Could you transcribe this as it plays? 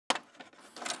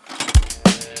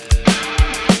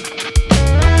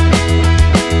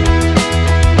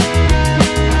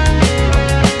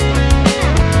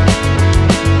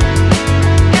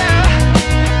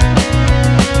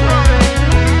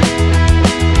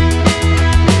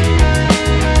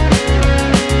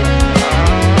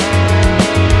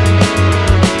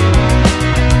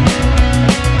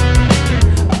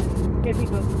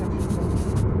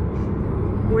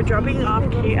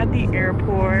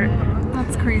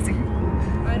crazy.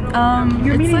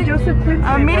 You're meeting Joseph Quinn.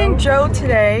 I'm meeting Joe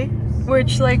today,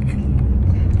 which like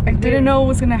I didn't know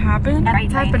was gonna happen.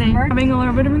 It's happening. I'm having a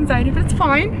little bit of anxiety, but it's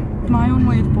fine. It's my own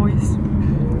wave, boys.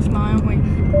 It's my own wave.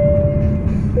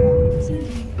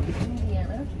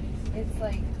 It's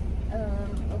like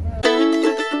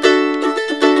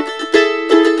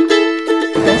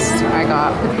This I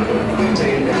got.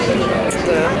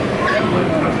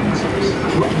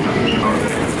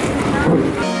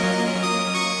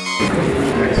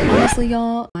 Honestly,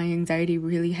 y'all, my anxiety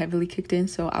really heavily kicked in,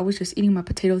 so I was just eating my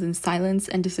potatoes in silence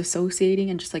and disassociating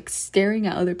and just like staring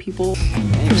at other people.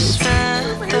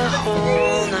 Spent the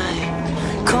whole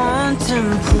night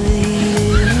contemplating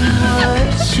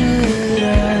what should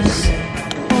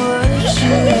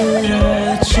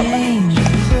I change?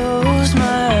 Close my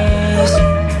eyes,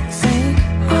 think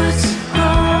what's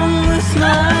wrong with my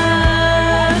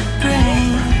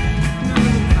brain?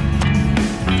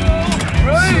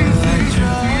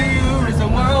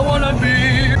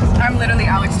 I'm literally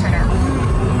Alex Turner.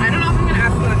 I don't know if I'm gonna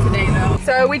ask that today though.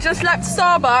 So we just left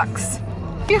Starbucks.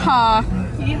 Yeehaw.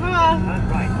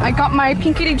 Yeehaw. I got my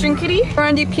pinkity drinkity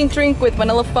brandy pink drink with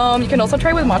vanilla foam. You can also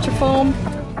try with matcha foam.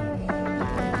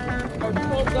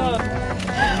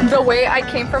 The way I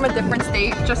came from a different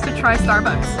state just to try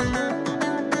Starbucks.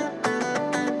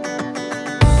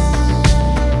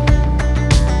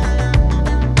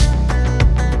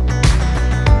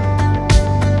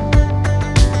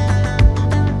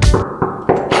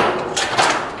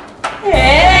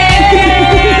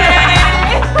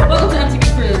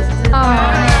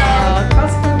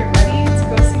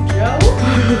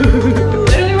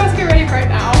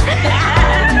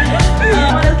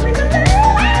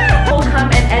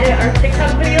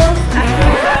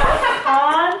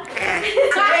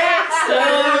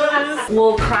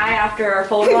 We'll cry after our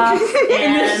photo ops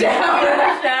in the shower.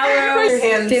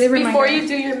 Before you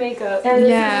do your makeup. And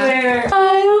Yeah.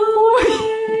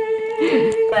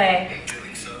 Play.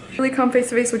 Really come face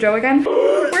to face with Joe again.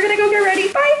 We're gonna go get ready.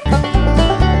 Bye.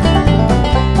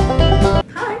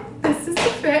 Hi. This is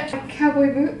the fit.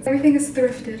 Cowboy boots. Everything is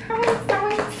thrifted. I'm so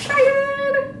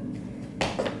excited.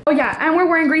 Oh yeah, and we're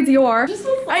wearing great Dior.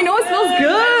 I know it smells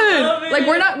good. Like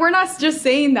we're not just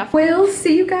saying that. We'll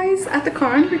see you guys at the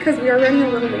con because we are running a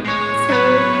little late. So.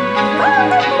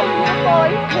 Are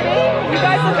you kidding? You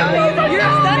guys look amazing.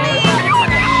 You're stunning.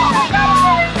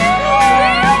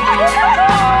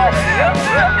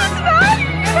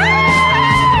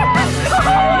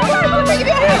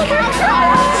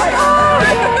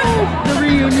 The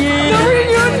reunion. The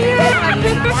reunion.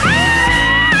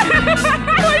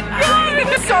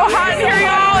 It's so hot in here,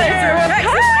 y'all.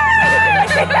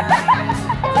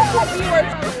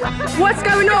 What's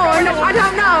going on? I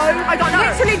don't know. I don't know.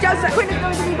 Literally, Joseph Quinn is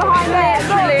going to be behind there.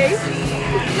 Literally.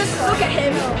 Just look at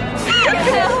him.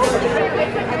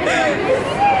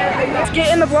 Let's get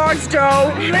in the vlogs,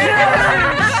 Joe.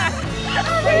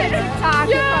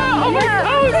 Yeah. Oh my God.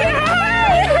 Oh yeah.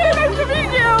 Nice to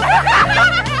meet you.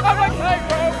 I'm like, hi,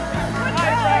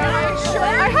 bro.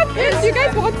 I have this. You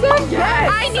guys want some? Yes.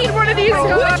 I need one of these.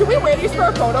 Should we wear these for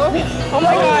a photo? Oh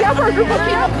my God. Yeah, for a group of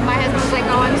people. my husband's like,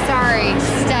 oh, I'm sorry,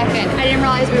 Stefan. I didn't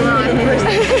realize we were on first.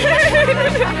 Let's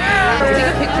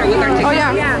take a picture with our tickets. Oh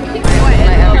yeah.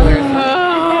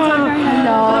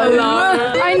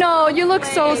 I know. You look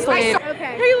so sweet.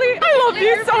 Haley, I love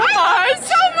you so much.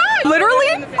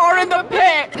 Literally are in the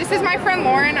pic. This is my friend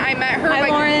Lauren. I met her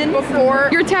before.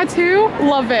 Your tattoo?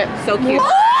 Love it. So cute.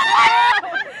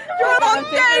 You're a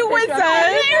gay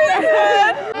wizard.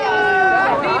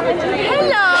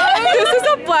 Hello. This is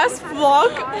the best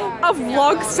vlog of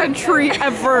vlog century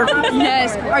ever.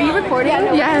 Yes. Are you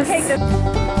recording? Yes.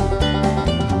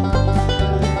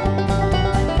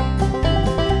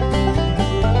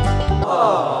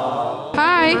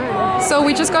 Hi. So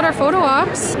we just got our photo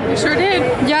ops. We sure did.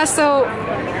 Yeah, so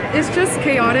it's just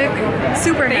chaotic,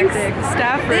 super hectic.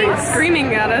 Staff for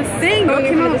screaming at us. Thanks. Oh,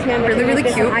 came out really, really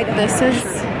cute. This is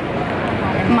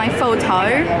my photo.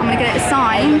 I'm gonna get it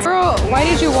signed. Girl, why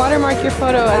did you watermark your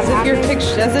photo as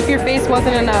if your face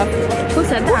wasn't enough? Who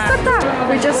said that?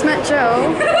 We just met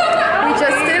Joe. We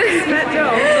just met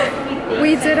Joe.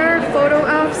 We did our photo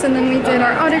ops and then we did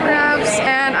our autographs,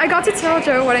 and I got to tell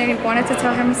Joe what I wanted to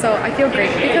tell him, so I feel great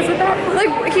because of that.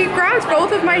 Like, he grabbed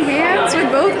both of my hands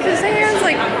with both of his hands,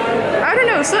 like, I don't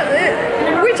know, so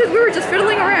we were just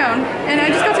fiddling around, and I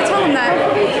just got to tell him that,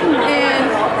 and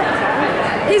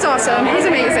he's awesome, he's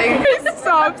amazing.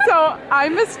 Stop, so I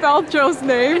misspelled Joe's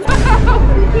name,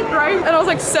 right? And I was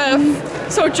like, Seth.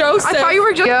 So Joe said, I thought you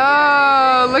were just.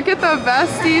 Yo, look at the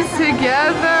besties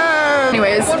together.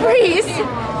 Anyways. BRIS.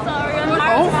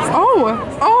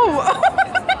 Oh.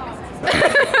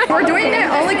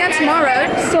 again tomorrow.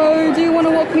 So do you want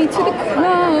to walk me to the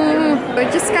car? I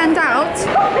just scanned out.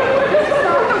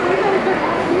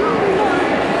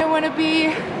 I want to be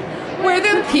where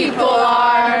the people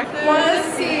are. Want to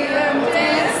see them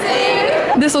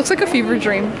dancing. This looks like a fever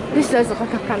dream. This does look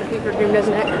like a kind of fever dream,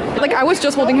 doesn't it? Like I was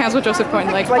just holding hands with Joseph Quinn.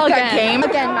 Like that again. game.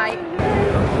 Again, mate.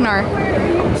 No.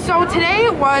 So today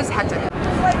was hectic.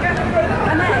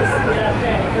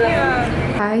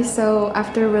 Hi, so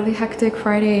after a really hectic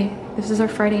Friday, this is our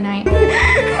Friday night.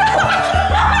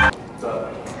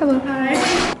 Hello. Hi.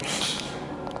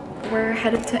 We're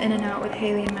headed to In-N-Out with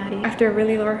Haley and Maddie after a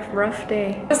really rough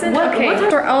day.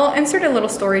 I'll insert a little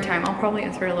story time. I'll probably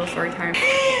insert a little story time.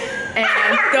 And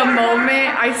the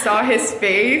moment I saw his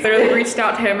face, I literally reached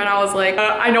out to him and I was like,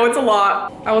 I know it's a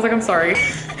lot. I was like, I'm sorry.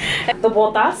 The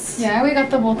botas. Yeah, we got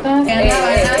the botas.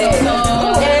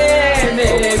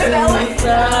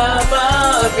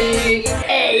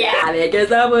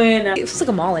 It feels like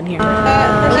a mall in here.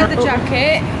 Keep the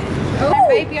jacket. Oh,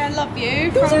 baby, I love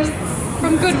you.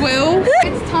 From Goodwill.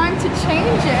 It's time to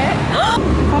change it. I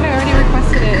thought I already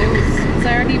requested it. I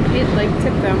already paid, like,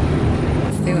 tipped them.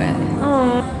 Let's do it.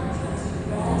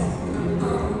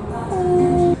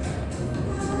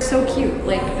 So cute,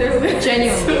 like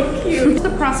genuinely. So cute.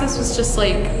 The process was just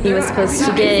like He was supposed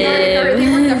to they were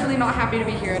give. definitely not happy to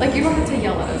be here. Like you don't have to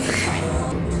yell at us. It's fine.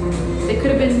 They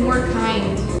could have been more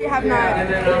kind. You have not.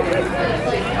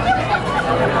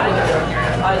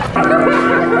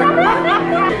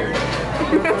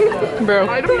 Bro.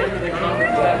 I'm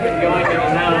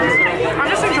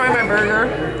just enjoying my burger.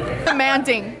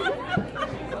 Demanding.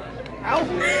 Ow.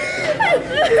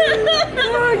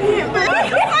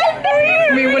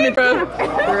 Me when it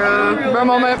bro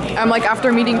moment. I'm like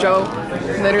after meeting Joe.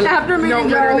 Literally. After meeting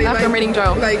Joe. After meeting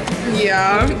Joe. Like,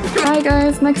 yeah. Hi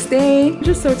guys, next day. I'm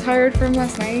just so tired from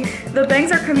last night. The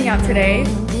bangs are coming out today.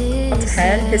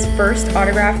 10. His first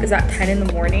autograph is at 10 in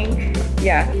the morning.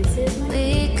 Yeah.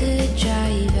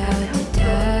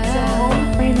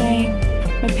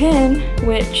 My pin,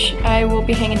 which I will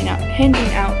be handing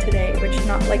out today, which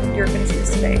not like you're gonna see this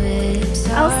today.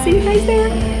 I'll see you guys there.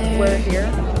 We're here.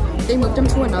 They moved him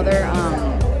to another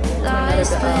room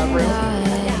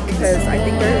because I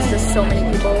think there's just so many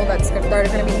people that are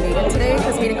gonna be meeting today.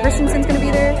 Because meeting Christensen's gonna be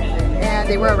there, and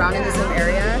they were around in the same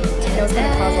area. And it was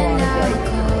gonna cause a lot of like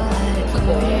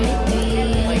people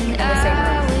like in the same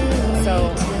room. So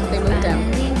they moved him.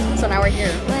 So now we're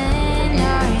here.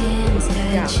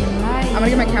 Yeah, I'm gonna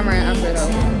get my camera after though.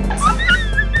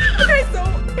 Okay,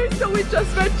 so we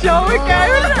just met Joe again.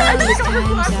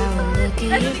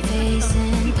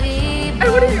 And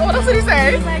what else did he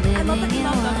say? He was like, I love that you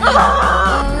love them.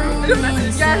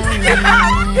 Yes.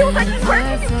 He was like, where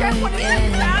did you get one of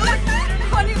these?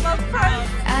 Honey love friends.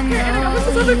 And this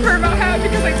is something for about him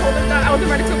because I told him that I was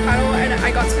invited to a panel and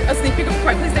I got a sneak peek of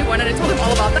Quiet Place Day 1 and I told him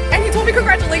all about that. And he told me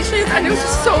congratulations and it was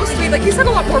just so sweet. Like he said a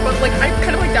lot more, but like I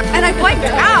kind of like that. And I blanked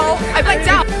out.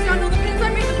 Y'all know the pins I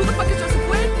made? Who the fuck is Joseph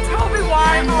Quinn? Tell me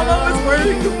why Olo is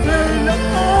wearing the pin.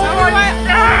 Tell me why.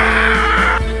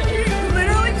 He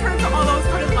literally turned to Olo and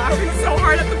started laughing so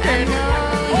hard at the pin.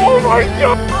 Oh my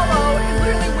god. Olo is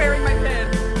literally wearing my pin.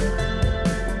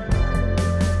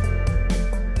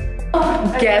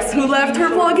 Guess who left her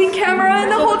vlogging camera in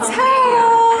the hotel?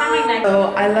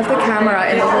 So I left the camera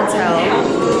in the hotel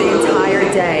the entire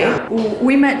day.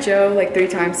 We met Joe like 3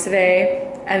 times today.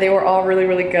 And they were all really,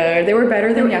 really good. They were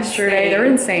better than yesterday. They were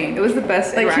insane. It was the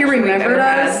best. Like he remembered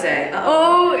us.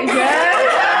 Oh yes.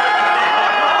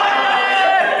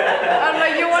 I'm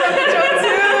like, you want to be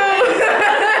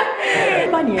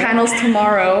Joe too? Panels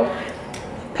tomorrow.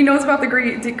 He knows about the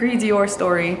Gris Dior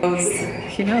story.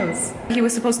 He knows. He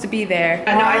was supposed to be there.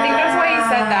 No, I think that's why he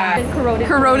said that.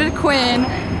 Corroded Quinn.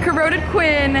 Corroded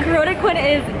Quinn. Corroded Quinn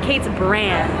is Kate's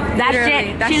brand. That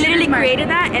shit, she literally created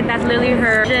that, and that's literally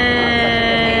her.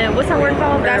 What's that word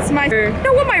called? That's my. You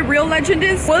know what my real legend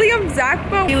is? William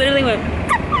Zachbo. He literally went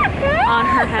on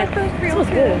her head. This was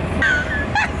cool.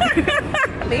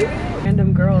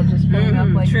 Random girl just pulling up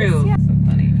like true. this. Yeah. So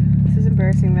funny. This is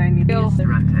embarrassing that I need to use the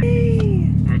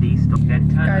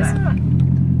Guys,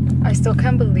 I still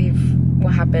can't believe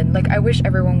what happened. Like, I wish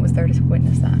everyone was there to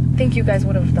witness that. I think you guys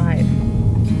would have died.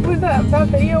 Was that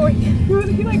video where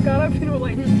he like got up and was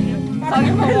like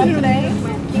today?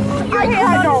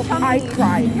 I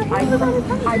cried.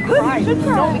 I cried. No, because it's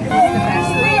the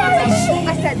best.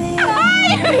 I said, hi!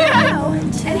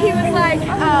 And he was like,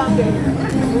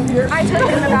 I told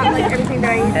him about like everything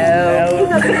that I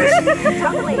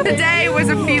Today was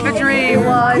a fever dream.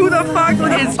 Who the fuck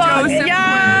is Joseph?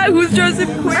 Yeah, who's Joseph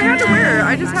Quinn. I had to wear it.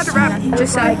 I just had to wrap.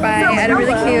 Just stopped by at a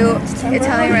really cute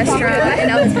Italian restaurant in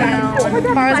Elstown.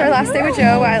 Tomorrow's our last day with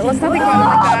Joe. Let's not think about it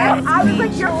like that. I was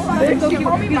like,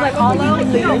 he's like, Hollow.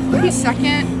 He's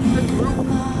second.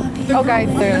 Okay,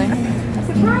 clearly.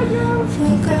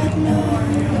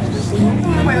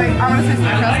 Wait, I want to say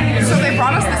something. So they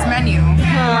brought us this menu,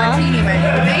 martini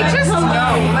menu. They just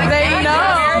know. Like, they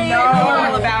know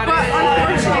all about it. But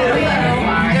unfortunately,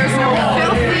 there's no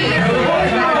filthy.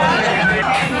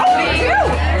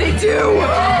 They do.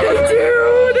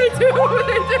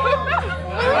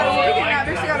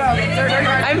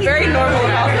 I'm very normal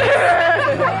about this.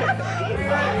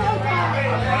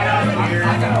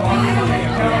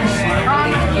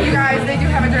 You guys, they do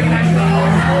have a dirty martini.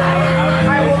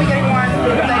 I will be getting one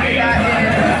because I did that in.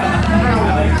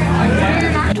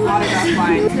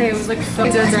 It was like so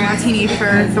dirty martini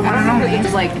for the one and only. It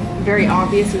was like very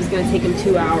obvious it was gonna take him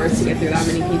 2 hours to get through that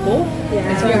many people. Yeah.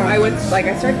 And so I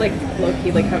started like low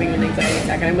key like having an anxiety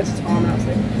attack, and I went to Tom and I was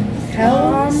like,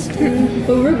 hell.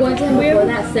 But we were going to him before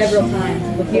that several times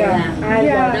before that.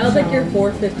 That was like your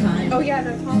 4th, 5th time. Oh yeah,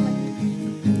 no, Tom.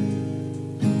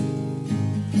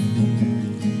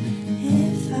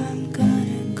 If I'm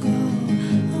gonna go,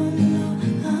 oh no,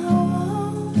 I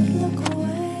won't look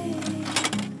away.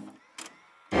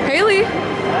 Haley.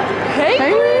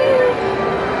 Haley.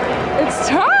 It's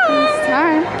time. It's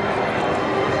time.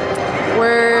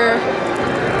 We're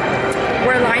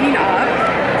lining up.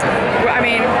 I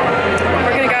mean,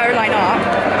 we're gonna go line up.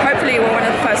 Hopefully we're one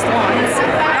of the first ones.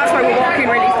 That's why we're walking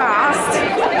really fast.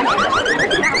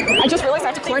 I just realized I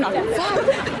have to clear nothing.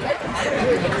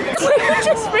 I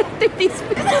just ran through these.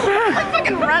 I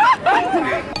fucking run.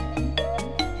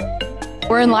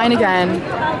 We're in line again.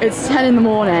 It's 10 in the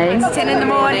morning. It's 10 in the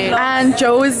morning. And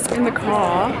Joe's in the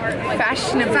car.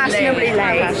 Fashionably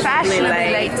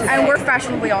late. And we're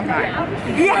fashionably on time.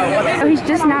 Yeah. Oh, he's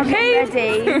just now getting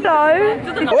ready.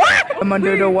 Hello. I'm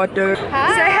under the water.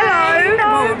 Hi. Say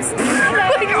hello.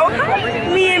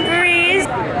 Me and BRIS.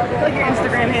 Like your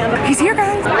Instagram handle. He's here,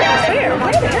 guys. Where?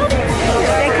 Where the hell?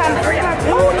 They come.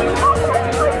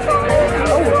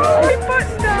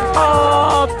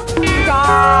 Oh,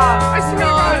 stop. I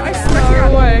swear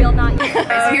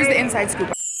Guys, here's the inside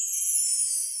scoop.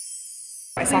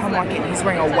 I saw him walk in. He's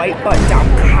wearing a white button-down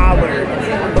collar,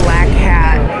 black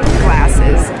hat,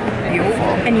 glasses.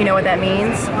 Beautiful. And you know what that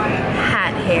means?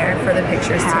 Hat hair for the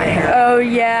pictures today. Oh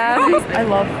yeah. I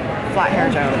love flat hair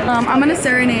Joe. I'm gonna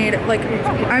serenade. Like,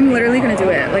 I'm literally gonna do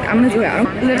it. Like, I'm gonna do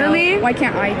it. Literally? Why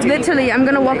can't I do it? Literally, I'm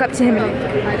gonna walk up to him and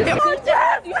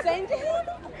You sang to him?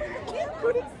 He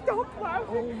couldn't stop laughing.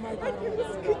 Oh my God.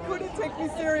 He couldn't take me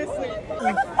seriously.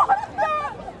 Like, fuck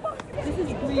that! this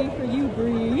is Bree for you,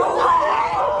 Bree.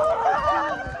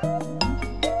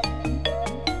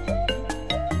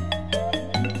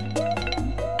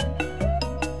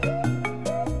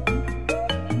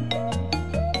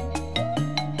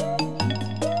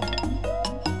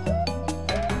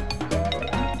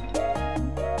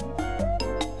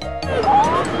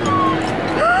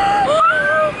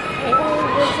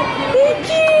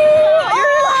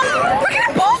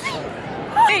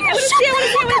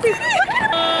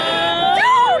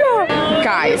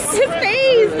 Guys. His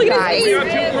face! Look at his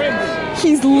face!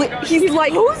 He's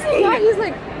like cozy. yeah, he's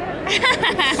like,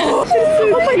 Oh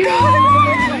my God.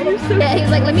 yeah, he's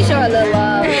like, let me show her a little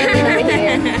love. Over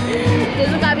here. This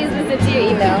is obviously sent to your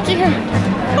email.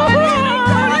 Oh my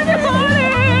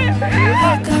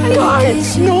God.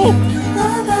 Guys, no.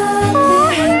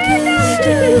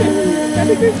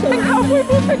 And how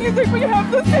people can you think we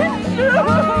have the same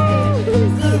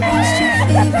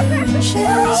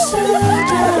shoes?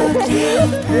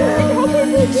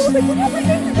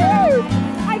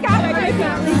 I got it.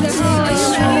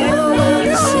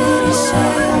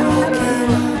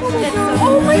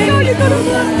 Oh my God, you got it.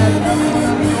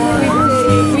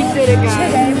 We did it,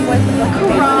 guys.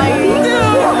 Crying.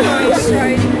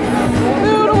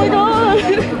 Dude, oh my God.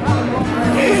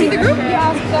 See the group?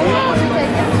 Yeah.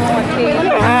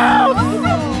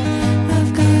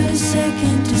 I've got a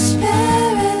second to spare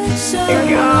and so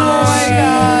Oh my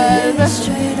God.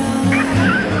 Sing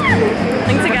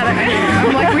together.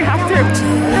 I'm like, we have to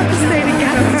stay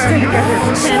together.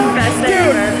 And best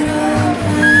ever.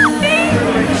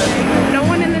 No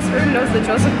one in this room knows that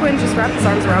Joseph Quinn just wrapped his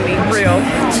arms around me. For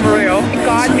real.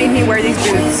 God made me wear these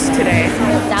boots today.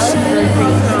 That was really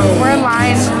pretty. We're in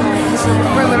line.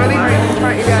 We're literally right in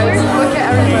front, you guys. Look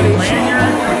at everybody.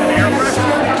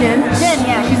 Jenn,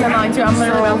 yeah, she's in line too. I'm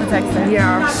literally about to text her.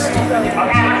 Yeah.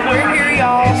 We're here,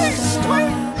 y'all.